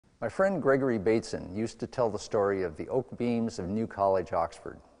My friend Gregory Bateson used to tell the story of the oak beams of New College,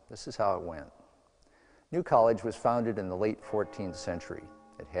 Oxford. This is how it went. New College was founded in the late 14th century.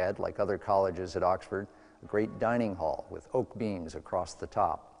 It had, like other colleges at Oxford, a great dining hall with oak beams across the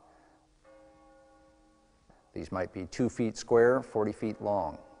top. These might be 2 feet square, 40 feet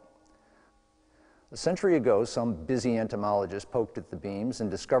long. A century ago, some busy entomologist poked at the beams and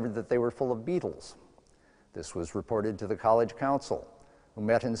discovered that they were full of beetles. This was reported to the college council, who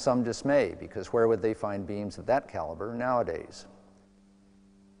met in some dismay because where would they find beams of that caliber nowadays?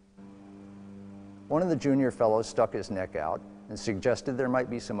 One of the junior fellows stuck his neck out and suggested there might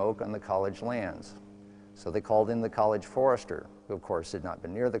be some oak on the college lands. So they called in the college forester, who of course had not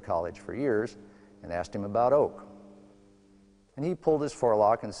been near the college for years, and asked him about oak. And he pulled his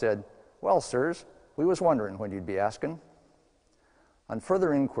forelock and said, "Well, sirs, we was wondering when you'd be asking." On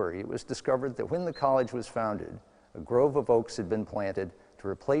further inquiry, it was discovered that when the college was founded, a grove of oaks had been planted to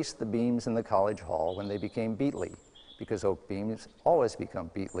replace the beams in the college hall when they became beetly, because oak beams always become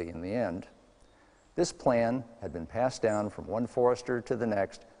beetly in the end. This plan had been passed down from one forester to the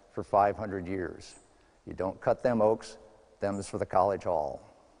next for 500 years. You don't cut them oaks, them's for the college hall.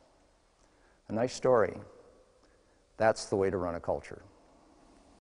 A nice story. That's the way to run a culture.